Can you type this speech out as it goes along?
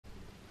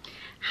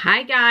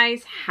Hi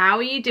guys, how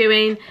are you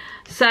doing?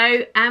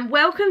 So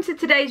welcome to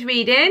today's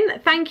reading.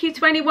 Thank you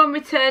to anyone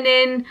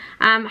returning.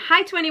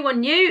 Hi to anyone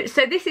new.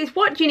 So this is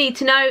what you need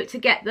to know to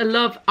get the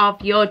love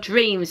of your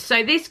dreams.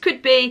 So this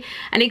could be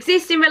an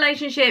existing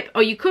relationship,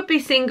 or you could be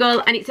single,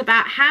 and it's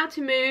about how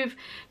to move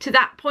to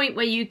that point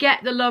where you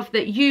get the love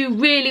that you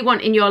really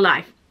want in your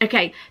life.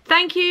 Okay,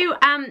 thank you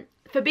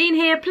for being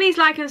here. Please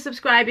like and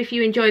subscribe if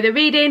you enjoy the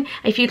reading.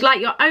 If you'd like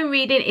your own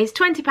reading, it's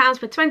 £20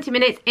 for 20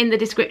 minutes. In the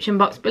description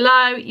box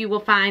below you will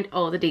find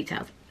all the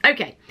details.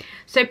 Okay,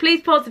 so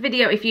please pause the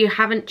video if you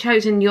haven't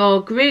chosen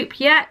your group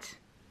yet,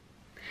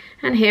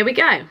 and here we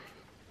go.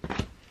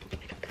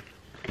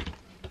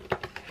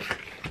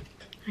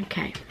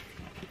 Okay,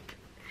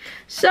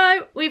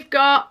 so we've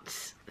got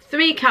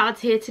 3 cards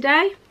here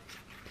today.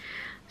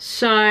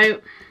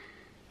 So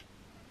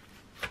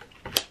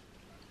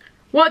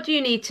what do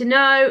you need to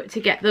know to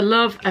get the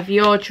love of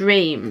your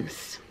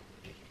dreams?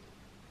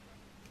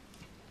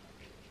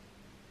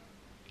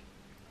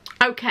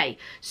 Okay,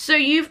 so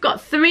you've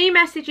got 3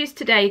 messages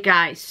today,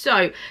 guys.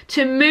 So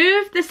to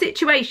move the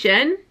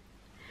situation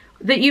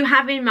that you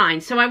have in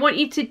mind. So I want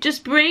you to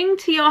just bring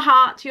to your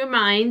heart, to your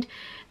mind,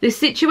 the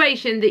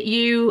situation that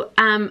you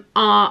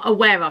are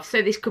aware of.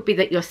 So this could be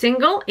that you're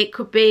single. It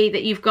could be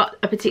that you've got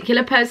a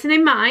particular person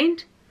in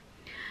mind.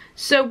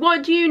 So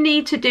what do you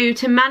need to do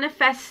to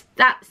manifest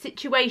that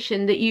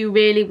situation that you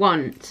really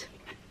want?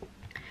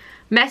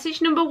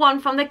 Message number 1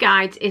 from the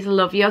guides is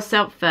love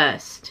yourself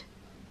first.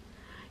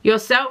 Your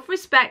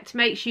self-respect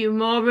makes you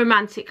more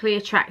romantically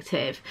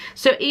attractive.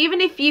 So even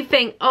if you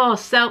think, oh,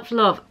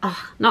 self-love,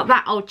 oh, not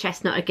that old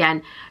chestnut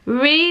again,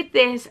 read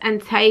this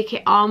and take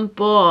it on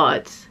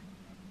board.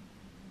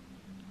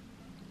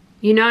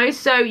 You know,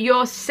 so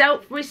your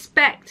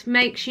self-respect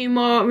makes you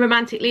more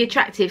romantically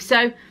attractive.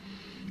 So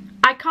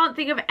I can't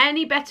think of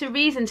any better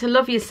reason to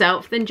love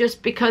yourself than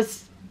just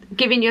because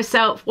giving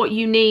yourself what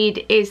you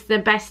need is the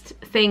best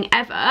thing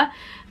ever.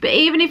 But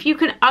even if you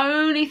can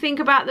only think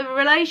about the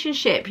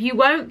relationship, you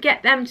won't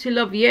get them to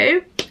love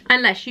you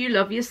unless you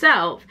love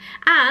yourself.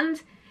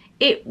 And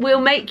it will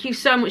make you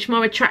so much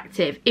more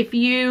attractive if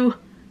you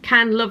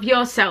can love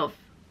yourself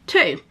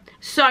too.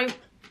 So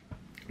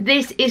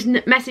this is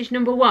message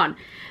number 1.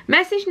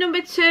 Message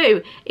number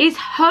 2 is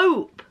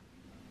hope.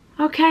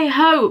 Okay,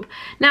 hope.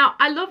 Now,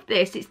 I love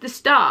this. It's the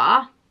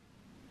star,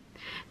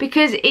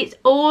 because it's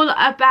all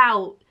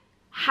about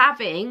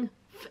having...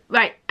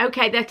 Right,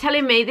 okay, they're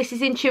telling me, this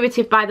is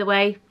intuitive by the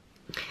way,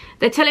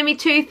 they're telling me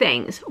 2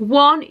 things.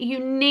 1, you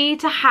need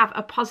to have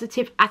a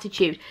positive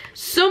attitude.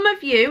 Some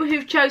of you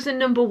who've chosen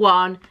number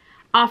 1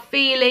 are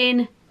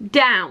feeling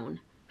down,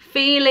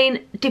 feeling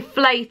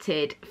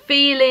deflated,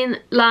 feeling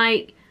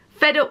like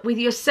fed up with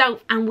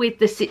yourself and with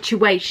the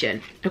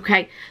situation.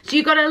 Okay, so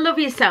you've got to love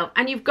yourself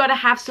and you've got to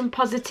have some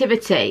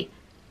positivity,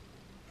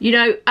 you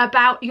know,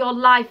 about your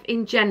life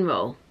in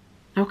general.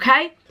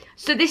 Okay,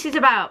 so this is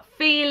about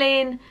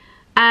feeling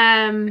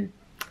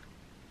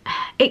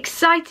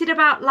excited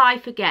about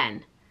life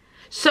again.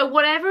 So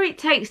whatever it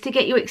takes to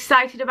get you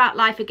excited about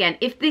life again.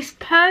 If this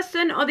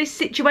person or this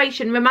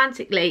situation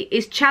romantically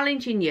is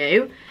challenging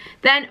you,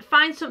 then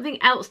find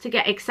something else to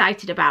get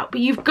excited about.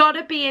 But you've got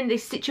to be in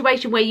this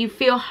situation where you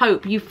feel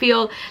hope, you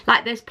feel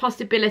like there's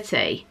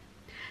possibility.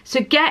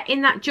 So get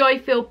in that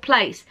joy-filled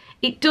place.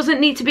 It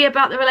doesn't need to be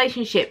about the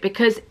relationship,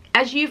 because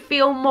as you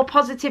feel more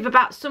positive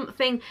about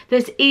something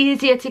that's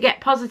easier to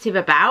get positive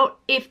about,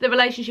 if the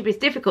relationship is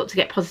difficult to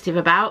get positive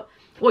about,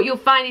 what you'll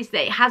find is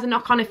that it has a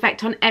knock-on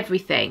effect on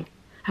everything.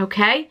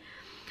 Okay?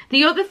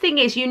 The other thing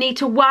is you need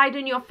to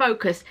widen your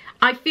focus.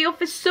 I feel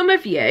for some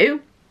of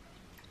you,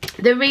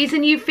 the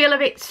reason you feel a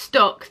bit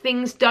stuck,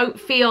 things don't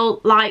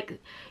feel like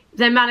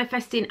they're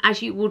manifesting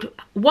as you would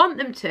want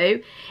them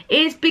to,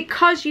 is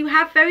because you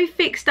have very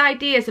fixed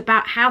ideas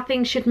about how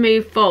things should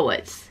move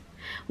forwards.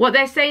 What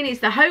they're saying is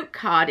the hope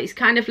card is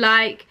kind of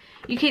like,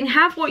 you can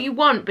have what you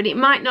want, but it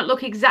might not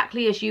look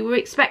exactly as you were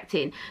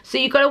expecting. So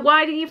you've got to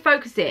widen your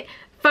focus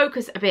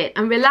a bit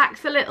and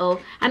relax a little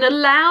and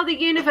allow the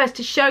universe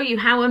to show you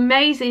how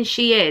amazing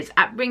she is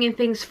at bringing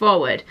things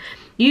forward.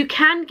 You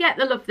can get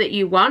the love that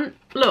you want.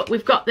 Look,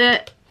 we've got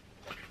the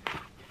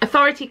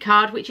authority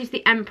card, which is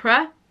the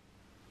Emperor.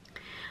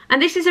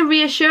 And this is a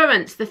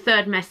reassurance, the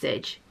 3rd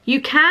message. You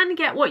can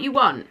get what you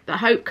want, the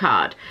hope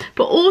card,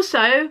 but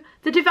also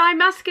the divine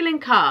masculine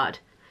card.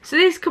 So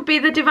this could be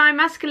the divine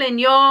masculine,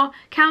 your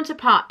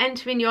counterpart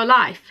entering your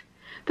life.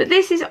 But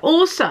this is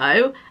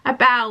also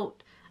about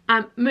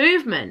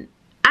movement,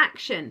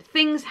 action,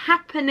 things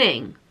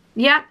happening.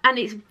 Yeah, and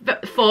it's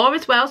 4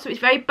 as well, so it's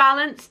very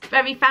balanced,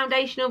 very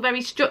foundational,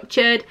 very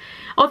structured.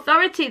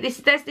 Authority,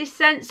 there's this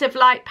sense of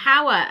like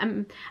power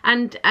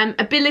and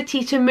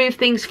ability to move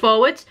things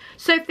forwards.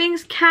 So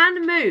things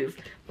can move.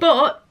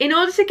 But in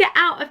order to get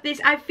out of this,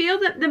 I feel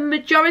that the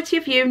majority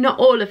of you, not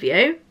all of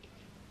you,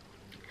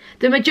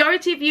 the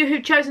majority of you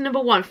who've chosen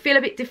number 1 feel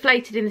a bit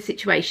deflated in the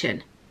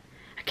situation.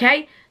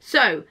 Okay,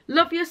 so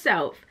love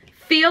yourself,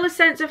 feel a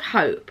sense of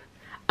hope,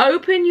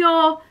 open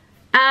your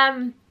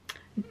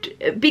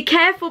be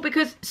careful,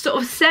 because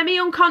sort of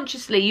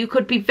semi-unconsciously you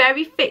could be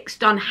very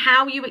fixed on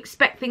how you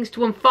expect things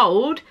to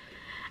unfold,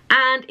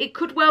 and it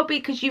could well be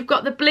because you've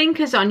got the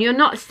blinkers on, you're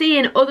not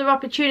seeing other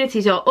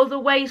opportunities or other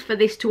ways for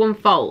this to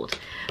unfold.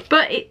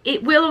 But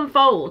it will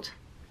unfold.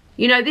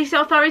 You know, this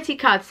authority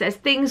card says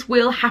things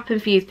will happen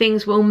for you,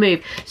 things will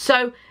move.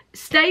 So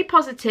stay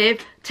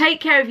positive, take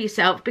care of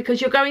yourself,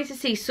 because you're going to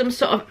see some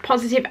sort of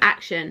positive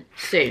action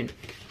soon.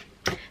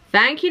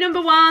 Thank you,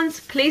 number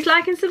ones. Please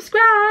like and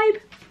subscribe.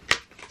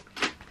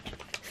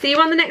 See you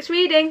on the next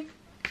reading,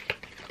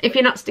 if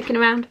you're not sticking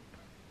around.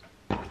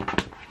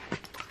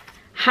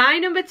 Hi,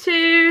 number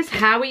twos.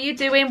 How are you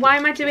doing? Why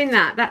am I doing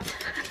that? That's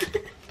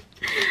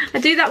I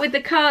do that with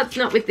the cards,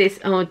 not with this.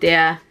 Oh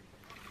dear.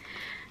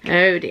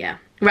 Oh dear.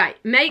 Right,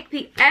 make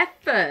the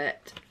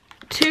effort.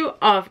 2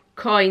 of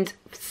coins,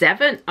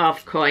 7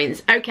 of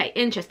coins. Okay,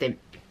 interesting.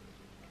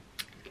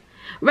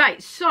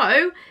 Right,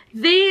 so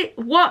the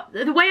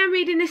way I'm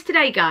reading this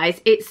today,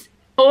 guys, it's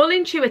all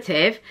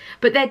intuitive,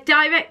 but they're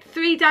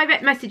 3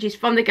 direct messages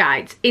from the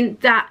guides, in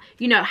that,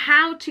 you know,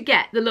 how to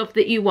get the love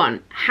that you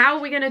want. How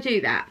are we going to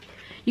do that?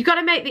 You've got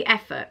to make the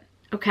effort,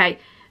 okay?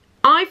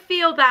 I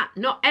feel that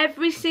not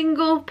every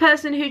single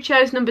person who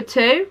chose number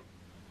 2,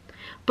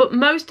 but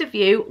most of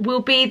you will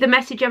be the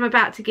message I'm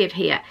about to give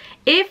here.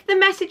 If the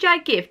message I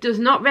give does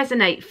not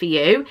resonate for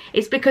you,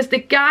 it's because the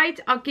guides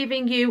are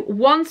giving you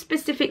one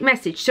specific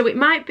message. So it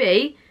might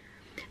be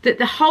that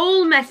the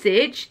whole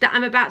message that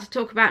I'm about to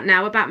talk about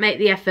now, about make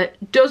the effort,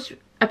 does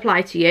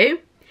apply to you.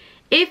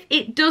 If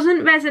it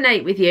doesn't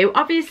resonate with you,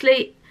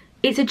 obviously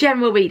it's a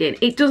general reading.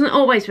 It doesn't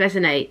always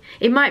resonate.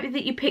 It might be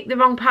that you picked the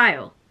wrong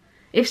pile.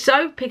 If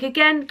so, pick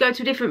again, go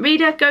to a different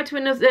reader, go to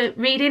another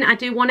reading. I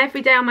do one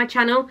every day on my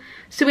channel.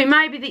 So it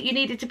might be that you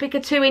needed to pick a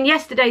 2 in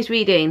yesterday's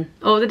reading,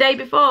 or the day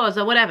before's,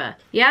 or whatever,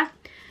 yeah?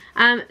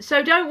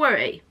 So don't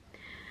worry.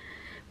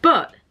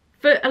 But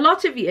for a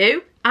lot of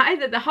you,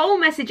 either the whole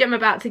message I'm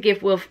about to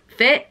give will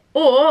fit,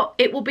 or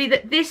it will be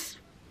that this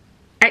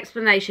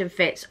explanation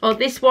fits, or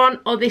this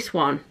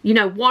one, you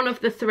know, one of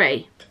the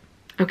 3.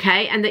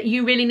 Okay, and that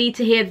you really need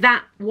to hear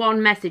that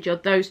one message or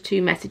those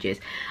 2 messages.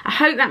 I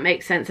hope that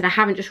makes sense and I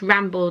haven't just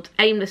rambled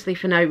aimlessly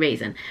for no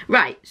reason.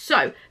 Right,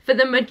 so for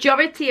the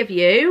majority of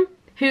you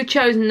who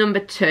chose number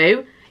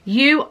 2,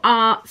 you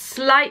are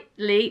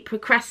slightly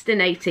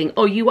procrastinating,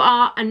 or you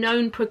are a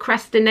known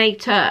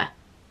procrastinator.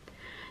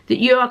 That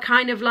you are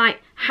kind of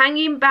like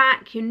hanging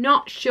back, you're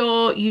not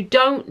sure, you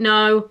don't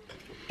know.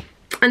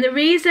 And the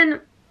reason,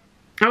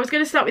 I was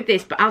going to start with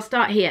this, but I'll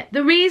start here.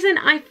 The reason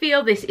I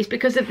feel this is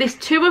because of this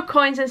 2 of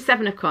coins and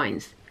 7 of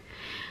coins.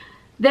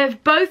 They're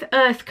both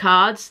earth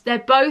cards. They're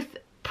both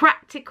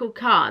practical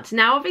cards.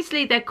 Now,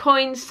 obviously, they're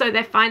coins, so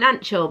they're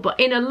financial. But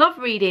in a love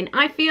reading,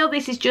 I feel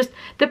this is just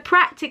the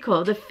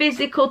practical, the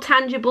physical,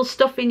 tangible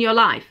stuff in your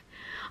life.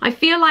 I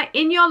feel like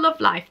in your love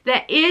life,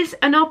 there is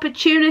an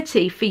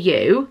opportunity for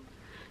you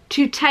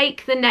to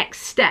take the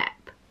next step.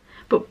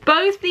 But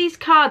both these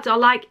cards are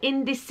like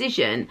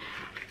indecision,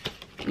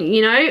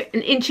 you know,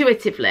 and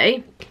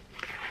intuitively.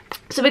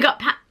 So we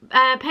got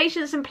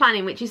patience and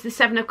planning, which is the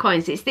 7 of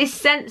coins. It's this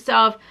sense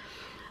of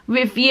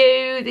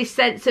review, this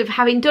sense of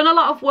having done a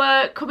lot of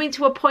work, coming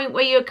to a point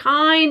where you're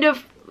kind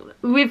of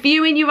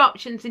reviewing your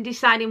options and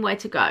deciding where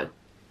to go.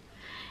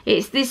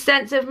 It's this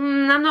sense of,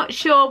 I'm not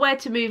sure where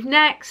to move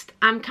next.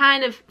 I'm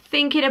kind of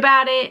thinking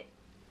about it.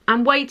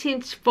 I'm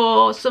waiting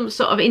for some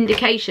sort of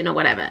indication or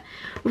whatever.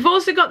 We've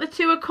also got the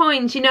 2 of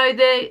coins, you know,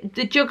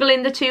 the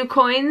juggling the 2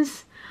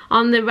 coins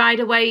on the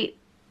Rider-Waite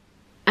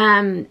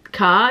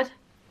card.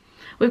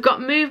 We've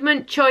got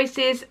movement,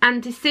 choices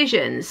and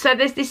decisions. So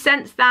there's this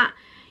sense that,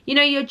 you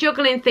know, you're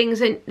juggling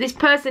things, and this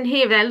person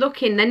here, they're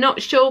looking, they're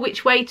not sure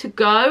which way to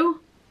go.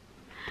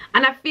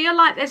 And I feel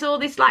like there's all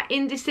this like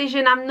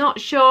indecision, I'm not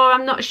sure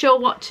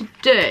what to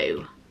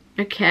do.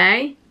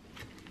 Okay?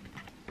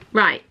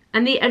 Right.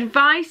 And the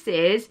advice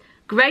is,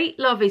 great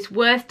love is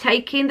worth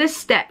taking the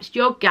steps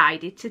you're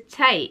guided to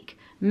take.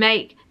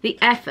 Make the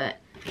effort.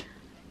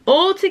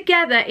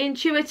 Altogether,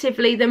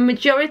 intuitively, the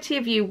majority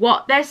of you,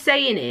 what they're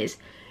saying is,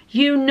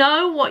 you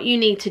know what you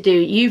need to do.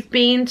 You've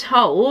been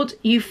told,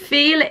 you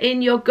feel it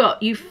in your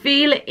gut, you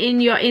feel it in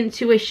your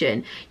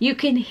intuition. You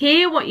can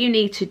hear what you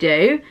need to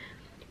do,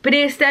 but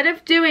instead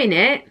of doing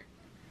it,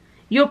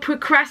 you're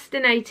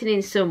procrastinating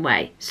in some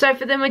way. So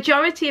for the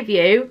majority of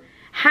you,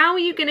 how are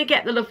you going to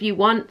get the love you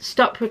want?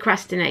 Stop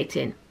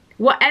procrastinating.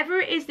 Whatever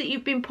it is that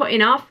you've been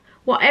putting off,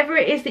 whatever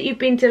it is that you've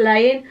been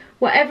delaying,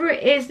 whatever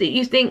it is that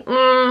you think,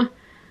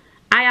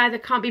 I either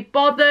can't be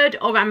bothered,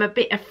 or I'm a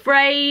bit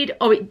afraid,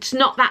 or it's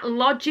not that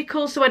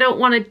logical, so I don't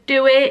want to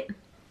do it.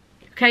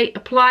 Okay,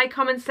 apply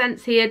common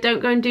sense here.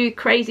 Don't go and do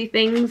crazy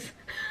things.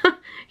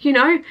 You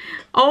know,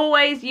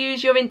 always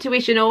use your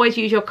intuition, always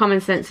use your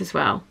common sense as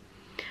well.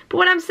 But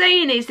what I'm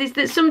saying is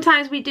that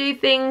sometimes we do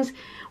things,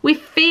 we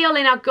feel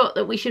in our gut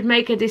that we should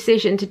make a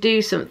decision to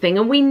do something,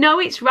 and we know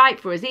it's right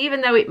for us,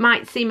 even though it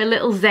might seem a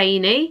little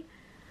zany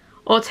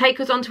or take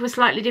us onto a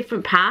slightly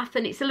different path,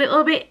 and it's a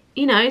little bit,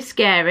 you know,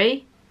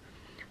 scary.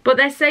 But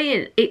they're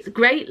saying it's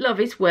great love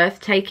is worth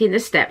taking the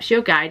steps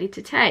you're guided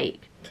to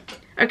take.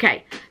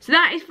 Okay, so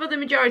that is for the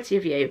majority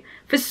of you.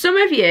 For some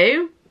of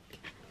you,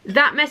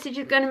 that message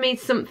is going to mean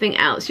something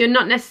else. You're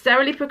not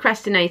necessarily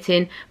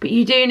procrastinating, but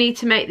you do need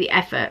to make the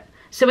effort.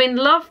 So in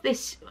love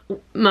this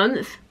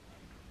month,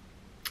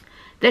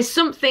 there's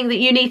something that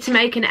you need to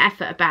make an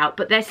effort about,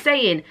 but they're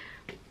saying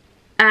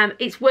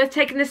it's worth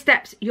taking the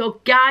steps you're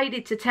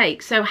guided to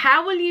take. So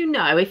how will you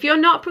know if you're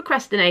not a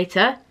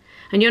procrastinator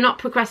and you're not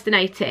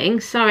procrastinating?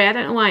 Sorry, I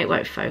don't know why it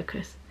won't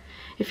focus.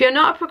 If you're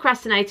not a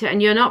procrastinator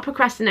and you're not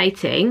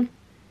procrastinating,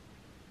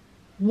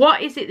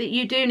 what is it that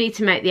you do need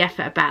to make the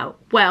effort about?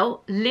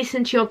 Well,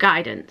 listen to your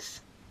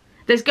guidance.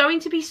 There's going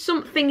to be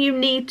something you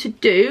need to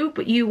do,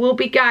 but you will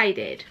be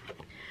guided.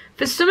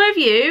 For some of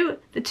you,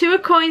 the Two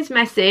of Coins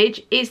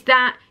message is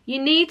that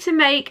you need to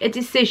make a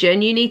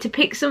decision. You need to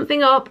pick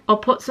something up or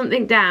put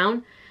something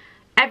down.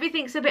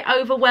 Everything's a bit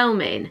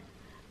overwhelming.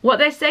 What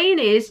they're saying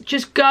is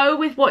just go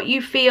with what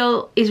you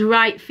feel is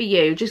right for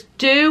you. Just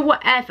do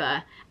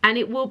whatever and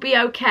it will be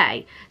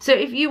okay. So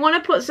if you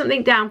want to put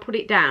something down, put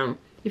it down.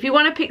 If you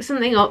want to pick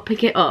something up,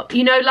 pick it up.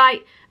 You know,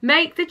 like,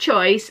 make the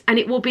choice and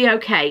it will be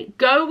okay.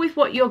 Go with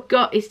what your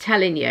gut is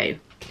telling you.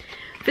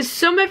 For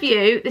some of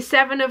you, the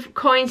Seven of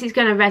Coins is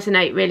going to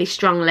resonate really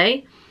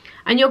strongly.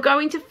 And you're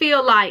going to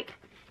feel like,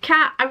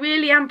 Kat, I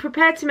really am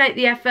prepared to make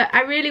the effort.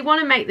 I really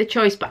want to make the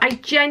choice, but I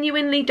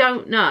genuinely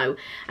don't know.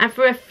 And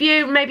for a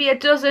few, maybe a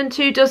dozen,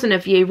 2 dozen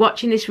of you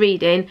watching this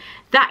reading,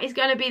 that is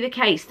going to be the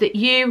case, that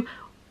you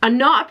are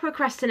not a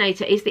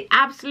procrastinator. It's the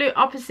absolute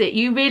opposite.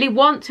 You really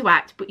want to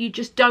act, but you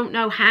just don't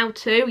know how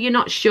to. You're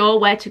not sure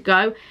where to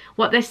go.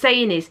 What they're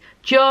saying is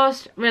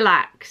just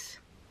relax.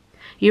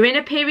 You're in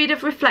a period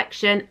of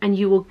reflection and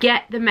you will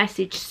get the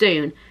message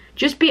soon.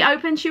 Just be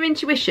open to your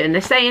intuition. They're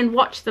saying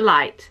watch the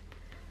light.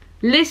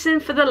 Listen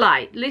for the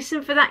light.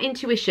 Listen for that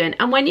intuition.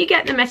 And when you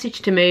get the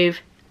message to move,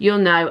 you'll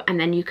know, and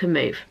then you can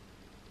move.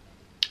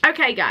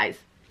 Okay, guys.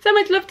 So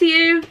much love to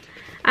you.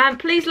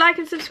 Please like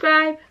and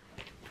subscribe.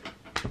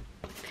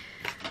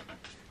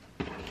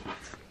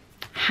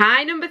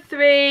 Hi, number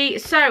 3.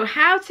 So,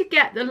 how to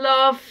get the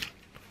love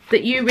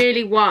that you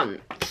really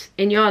want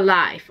in your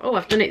life. Oh,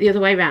 I've done it the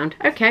other way around.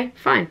 Okay,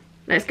 fine.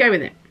 Let's go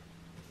with it.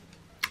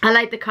 I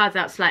laid the cards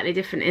out slightly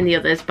different in the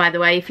others, by the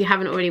way, if you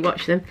haven't already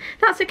watched them.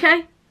 That's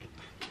okay.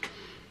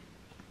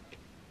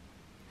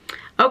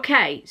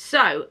 Okay,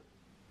 so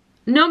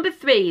number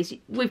 3 is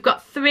we've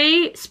got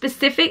 3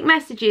 specific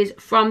messages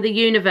from the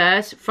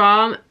universe,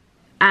 from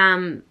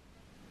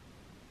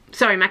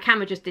sorry, my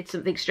camera just did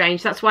something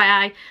strange. That's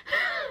why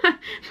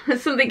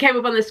something came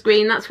up on the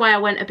screen. That's why I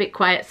went a bit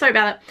quiet. Sorry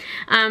about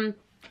that.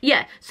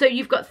 Yeah, so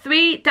you've got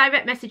 3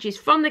 direct messages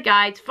from the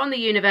guides, from the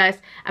universe,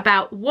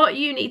 about what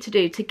you need to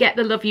do to get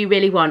the love you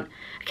really want.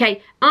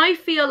 Okay, I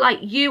feel like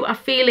you are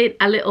feeling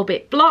a little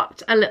bit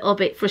blocked, a little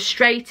bit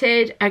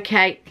frustrated.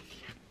 Okay,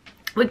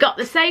 we've got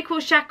the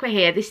sacral chakra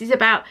here. This is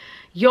about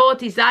your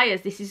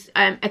desires. This is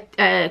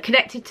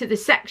connected to the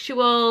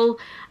sexual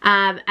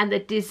and the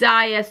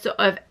desire sort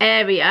of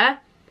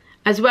area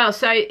as well.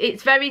 So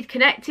it's very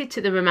connected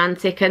to the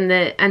romantic and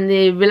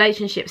the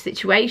relationship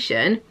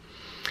situation.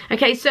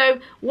 Okay, so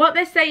what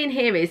they're saying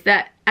here is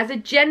that as a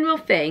general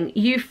thing,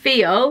 you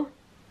feel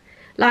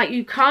like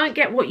you can't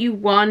get what you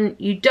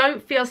want. You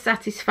don't feel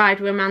satisfied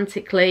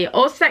romantically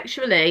or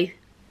sexually,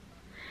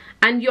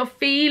 and you're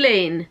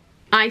feeling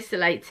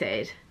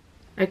isolated.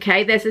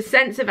 Okay, there's a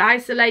sense of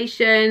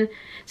isolation.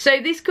 So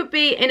this could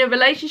be in a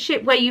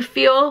relationship where you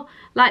feel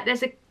like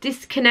there's a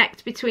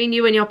disconnect between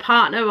you and your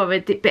partner, or a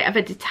bit of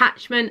a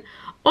detachment.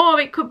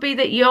 Or it could be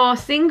that you're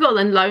single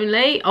and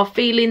lonely, or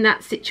feeling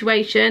that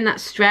situation,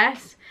 that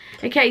stress.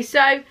 Okay,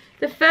 so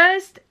the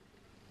first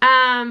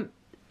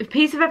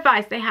piece of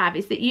advice they have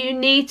is that you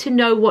need to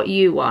know what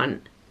you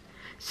want.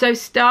 So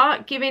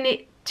start giving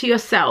it to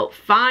yourself.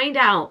 Find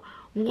out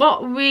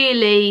what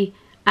really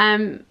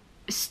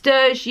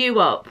stirs you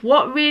up.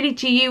 What really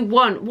do you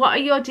want? What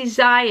are your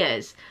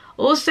desires?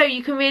 Also,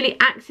 you can really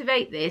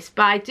activate this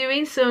by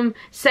doing some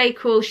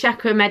sacral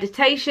chakra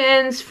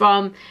meditations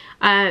from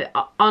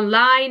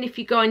online. If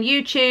you go on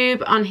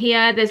YouTube, on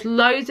here, there's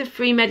loads of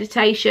free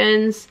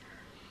meditations.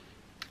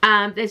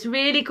 There's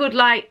really good,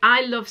 like,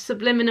 I love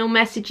subliminal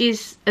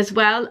messages as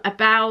well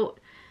about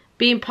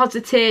being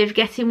positive,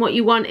 getting what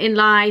you want in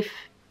life.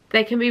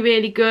 They can be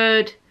really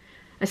good.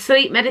 A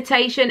sleep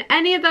meditation,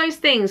 any of those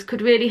things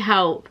could really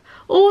help.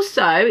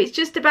 Also, it's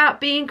just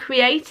about being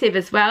creative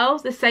as well,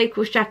 the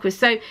sacral chakra.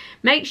 So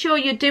make sure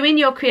you're doing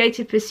your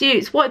creative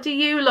pursuits. What do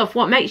you love?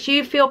 What makes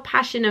you feel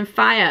passion and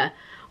fire?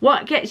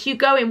 What gets you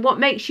going? What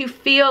makes you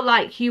feel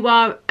like you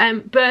are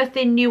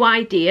birthing new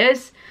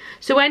ideas?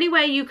 So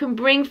anywhere you can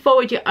bring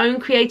forward your own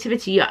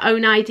creativity, your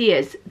own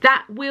ideas,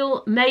 that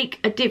will make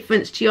a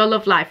difference to your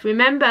love life.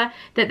 Remember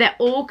that they're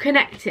all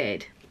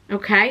connected,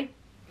 okay?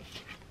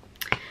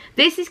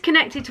 This is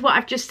connected to what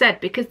I've just said,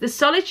 because the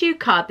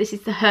Solitude card, this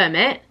is the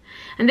Hermit,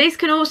 and this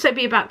can also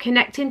be about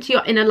connecting to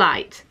your inner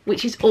light,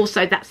 which is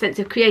also that sense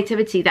of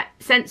creativity, that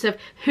sense of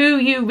who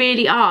you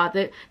really are,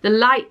 the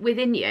light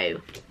within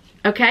you.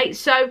 Okay,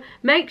 so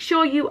make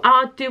sure you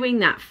are doing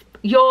that.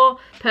 Your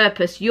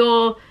purpose,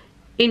 your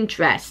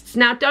interests.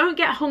 Now, don't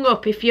get hung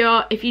up if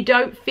you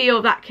don't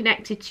feel that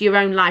connected to your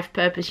own life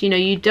purpose. You know,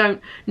 you don't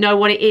know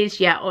what it is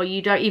yet, or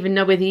you don't even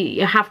know whether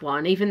you have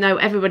one, even though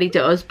everybody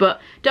does.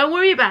 But don't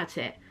worry about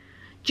it.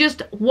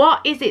 Just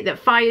what is it that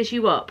fires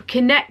you up?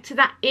 Connect to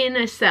that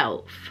inner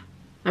self.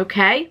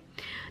 Okay?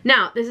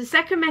 Now, there's a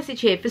second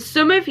message here. For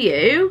some of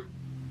you,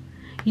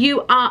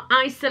 you are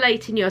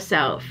isolating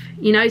yourself.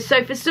 You know,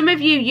 so for some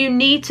of you, you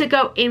need to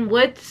go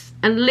inwards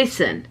and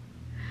listen.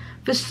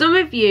 For some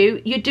of you,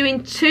 you're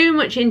doing too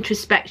much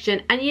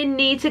introspection and you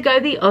need to go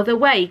the other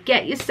way.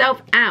 Get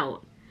yourself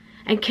out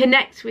and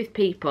connect with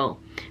people.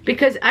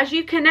 Because as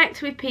you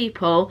connect with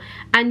people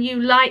and you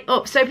light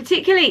up, so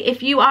particularly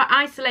if you are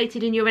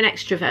isolated and you're an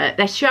extrovert,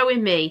 they're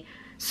showing me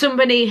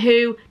somebody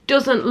who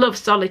doesn't love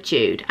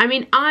solitude. I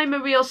mean, I'm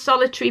a real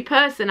solitary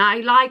person. I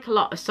like a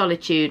lot of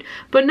solitude,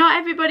 but not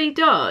everybody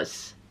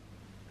does.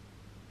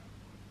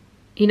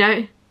 You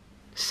know?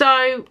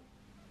 So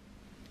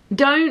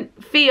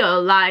don't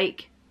feel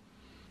like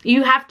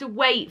you have to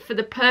wait for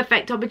the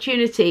perfect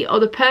opportunity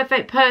or the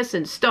perfect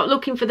person. Stop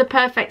looking for the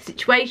perfect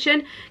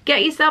situation.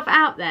 Get yourself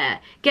out there.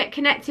 Get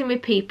connecting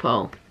with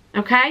people.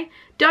 Okay?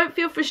 Don't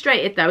feel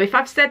frustrated though. If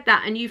I've said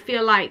that and you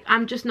feel like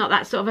I'm just not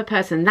that sort of a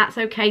person, that's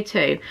okay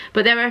too.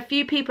 But there are a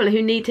few people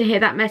who need to hear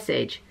that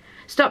message.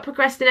 Stop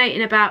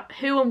procrastinating about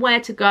who and where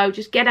to go.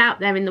 Just get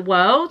out there in the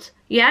world.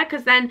 Yeah,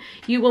 because then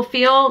you will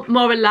feel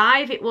more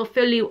alive. It will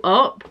fill you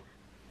up.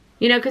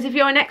 You know, because if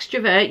you're an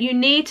extrovert, you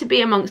need to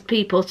be amongst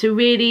people to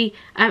really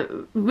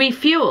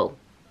refuel.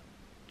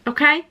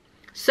 Okay?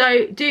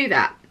 So do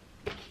that.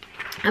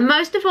 And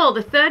most of all,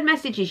 the third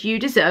message is you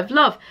deserve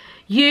love.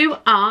 You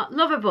are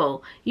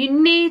lovable. You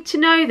need to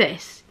know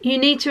this. You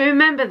need to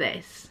remember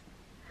this.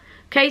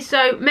 Okay,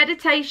 so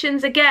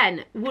meditations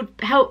again would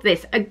help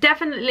this.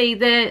 Definitely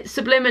the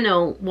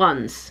subliminal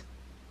ones.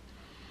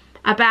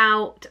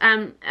 About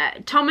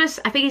Thomas,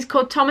 I think he's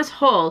called Thomas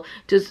Hall,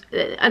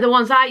 are the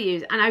ones I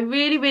use. And I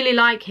really, really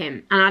like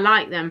him. And I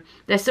like them.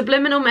 They're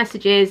subliminal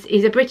messages.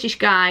 He's a British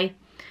guy.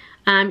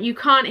 You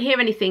can't hear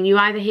anything. You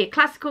either hear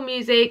classical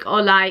music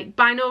or like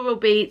binaural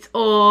beats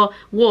or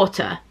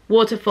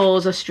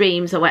waterfalls or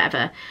streams or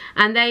whatever.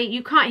 And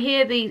you can't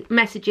hear the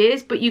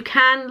messages, but you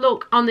can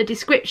look on the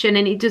description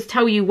and it does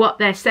tell you what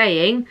they're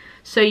saying.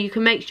 So you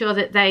can make sure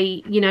that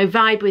they, you know,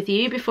 vibe with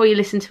you before you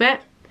listen to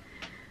it.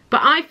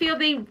 But I feel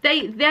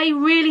they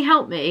really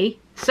help me.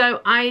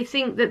 So I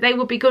think that they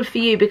will be good for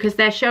you because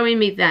they're showing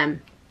me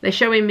them. They're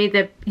showing me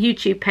the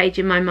YouTube page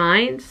in my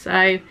mind.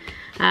 So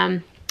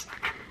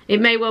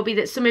it may well be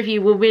that some of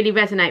you will really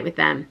resonate with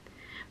them.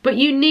 But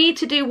you need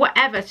to do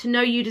whatever to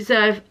know you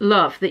deserve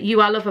love, that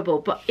you are lovable.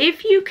 But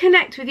if you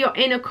connect with your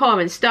inner core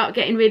and start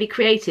getting really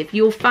creative,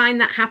 you'll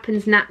find that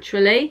happens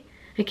naturally,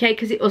 okay?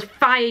 Because it will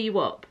fire you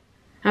up,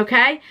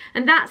 okay?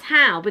 And that's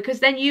how, because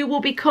then you will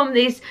become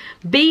this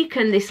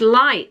beacon, this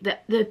light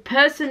that the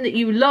person that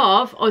you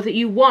love or that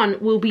you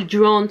want will be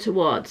drawn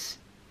towards.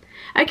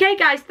 Okay,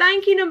 guys,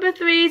 thank you, number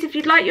threes. If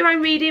you'd like your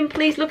own reading,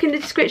 please look in the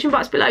description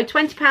box below.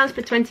 £20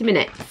 for 20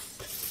 minutes.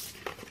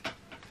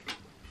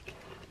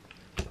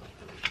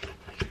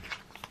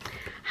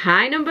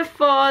 Hi, number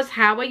fours.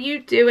 How are you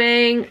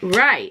doing?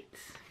 Right.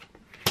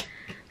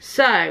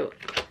 So,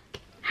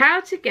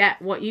 how to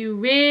get what you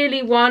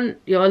really want,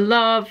 your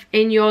love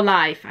in your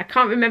life. I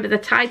can't remember the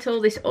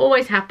title. This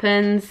always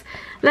happens.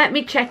 Let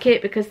me check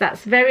it because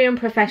that's very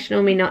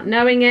unprofessional, me not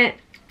knowing it.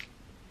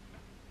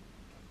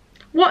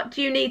 What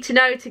do you need to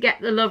know to get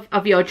the love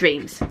of your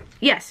dreams?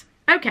 Yes.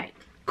 Okay.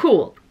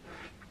 Cool.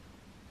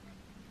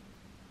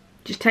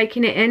 Just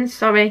taking it in.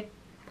 Sorry.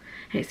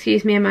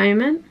 Excuse me a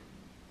moment.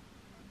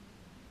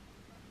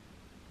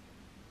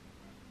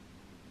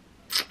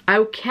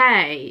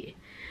 Okay.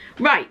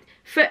 Right.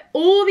 For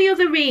all the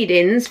other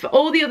readings, for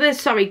all the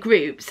other,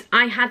 groups,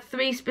 I had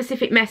 3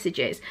 specific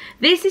messages.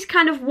 This is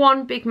kind of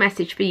one big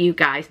message for you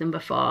guys, number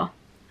 4.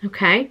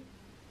 Okay.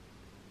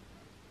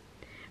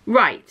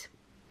 Right.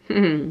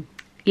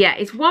 Yeah,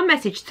 it's one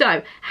message.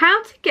 So,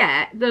 how to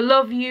get the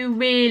love you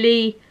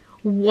really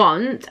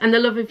want and the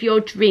love of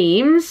your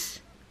dreams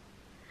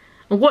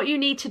and what you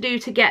need to do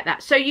to get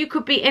that. So you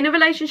could be in a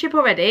relationship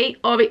already,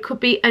 or it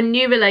could be a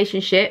new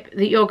relationship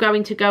that you're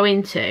going to go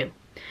into.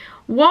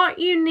 What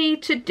you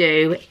need to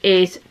do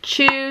is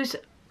choose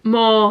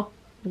more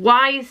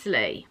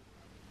wisely.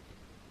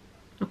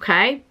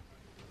 Okay?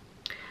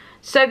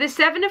 So the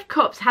 7 of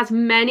Cups has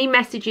many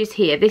messages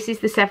here. This is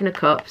the 7 of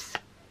Cups.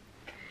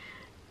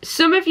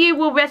 Some of you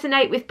will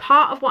resonate with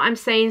part of what I'm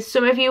saying.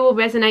 Some of you will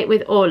resonate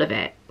with all of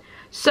it.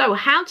 So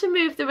how to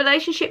move the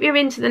relationship you're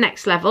in to the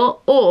next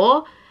level,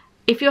 or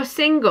if you're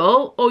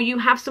single or you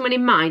have someone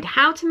in mind,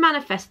 how to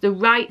manifest the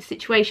right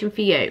situation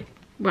for you.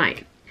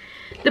 Right.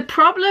 The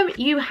problem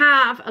you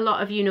have, a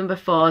lot of you number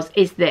 4s,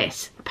 is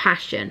this: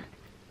 passion.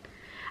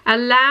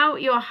 Allow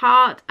your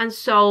heart and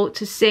soul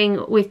to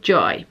sing with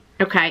joy.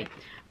 Okay.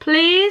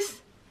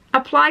 Please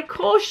apply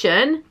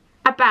caution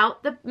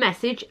about the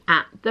message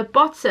at the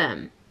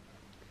bottom.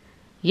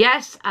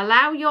 Yes,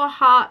 allow your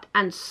heart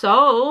and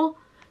soul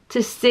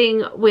to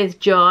sing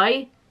with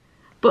joy,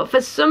 But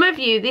for some of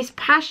you, this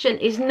passion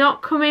is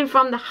not coming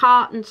from the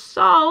heart and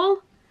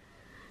soul.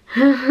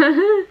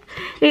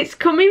 It's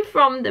coming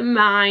from the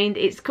mind.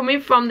 It's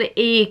coming from the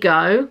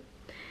ego.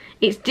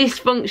 It's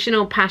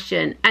dysfunctional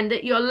passion, and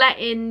that you're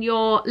letting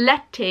your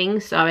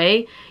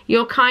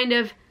kind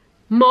of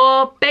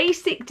more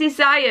basic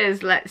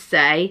desires, let's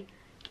say,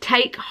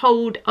 take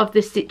hold of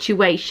the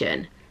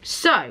situation.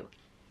 So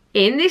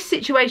in this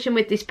situation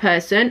with this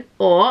person,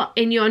 or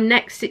in your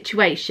next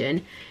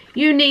situation,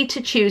 you need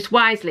to choose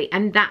wisely,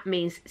 and that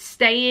means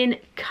staying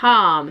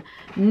calm,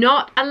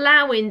 not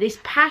allowing this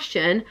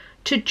passion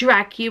to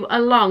drag you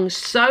along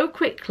so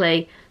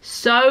quickly,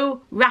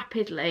 so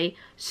rapidly,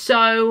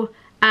 so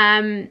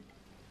I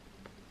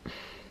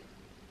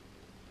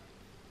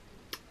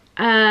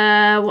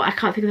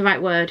can't think of the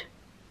right word.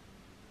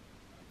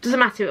 Doesn't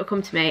matter, it'll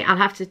come to me. I'll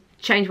have to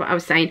change what I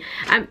was saying.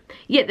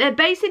 Yeah, they're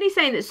basically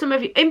saying that some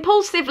of you,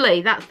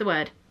 impulsively, that's the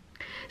word.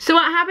 So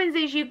what happens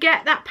is you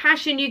get that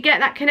passion, you get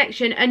that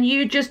connection, and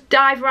you just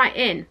dive right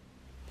in.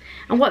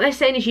 And what they're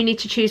saying is you need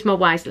to choose more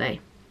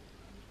wisely.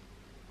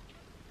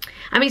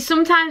 I mean,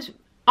 sometimes,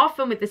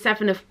 often with the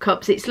Seven of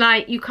Cups, it's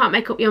like you can't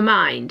make up your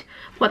mind.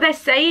 What they're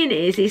saying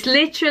is, it's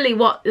literally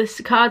what this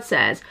card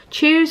says.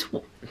 Choose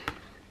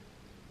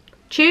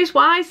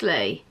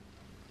wisely.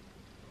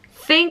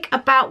 Think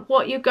about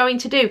what you're going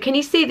to do. Can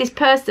you see this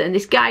person?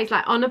 This guy is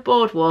like on a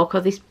boardwalk, or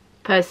this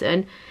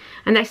person,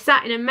 and they're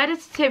sat in a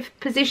meditative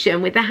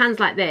position with their hands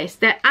like this.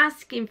 They're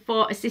asking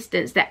for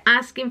assistance. They're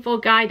asking for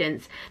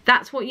guidance.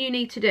 That's what you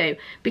need to do.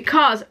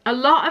 Because a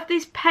lot of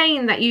this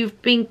pain that you've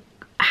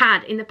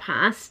had in the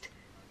past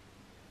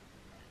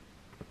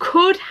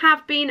could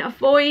have been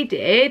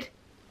avoided.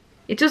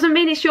 It doesn't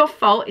mean it's your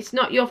fault. It's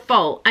not your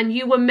fault. And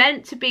you were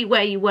meant to be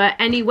where you were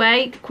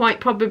anyway, quite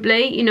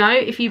probably, you know,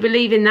 if you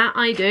believe in that,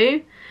 I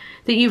do.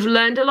 That you've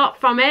learned a lot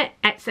from it,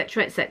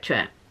 etc,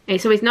 etc. Okay,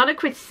 so it's not a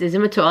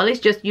criticism at all. It's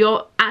just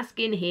you're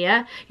asking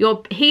here.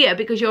 You're here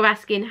because you're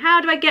asking,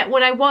 how do I get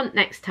what I want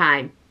next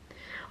time?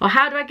 Or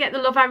how do I get the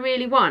love I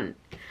really want?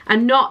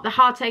 And not the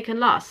heartache and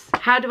loss.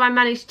 How do I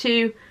manage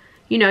to,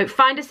 you know,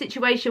 find a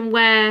situation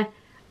where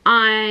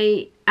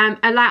I'm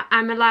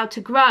allowed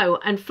to grow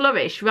and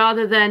flourish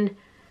rather than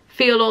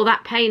feel all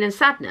that pain and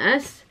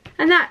sadness?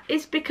 And that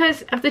is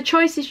because of the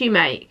choices you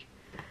make.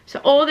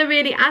 So all they're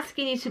really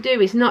asking you to do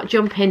is not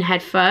jump in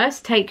head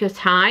first. Take your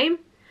time.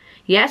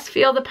 Yes,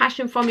 feel the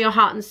passion from your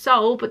heart and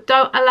soul, but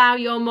don't allow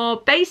your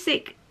more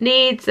basic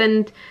needs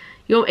and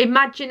your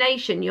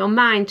imagination, your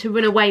mind, to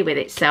run away with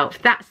itself.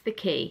 That's the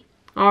key.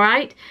 All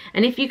right?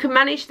 And if you can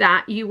manage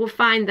that, you will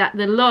find that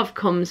the love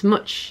comes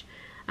much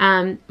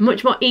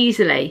more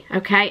easily,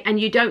 okay? And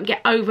you don't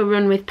get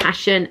overrun with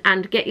passion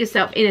and get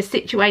yourself in a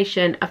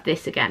situation of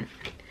this again.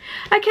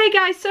 Okay,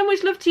 guys, so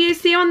much love to you.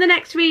 See you on the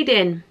next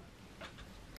reading.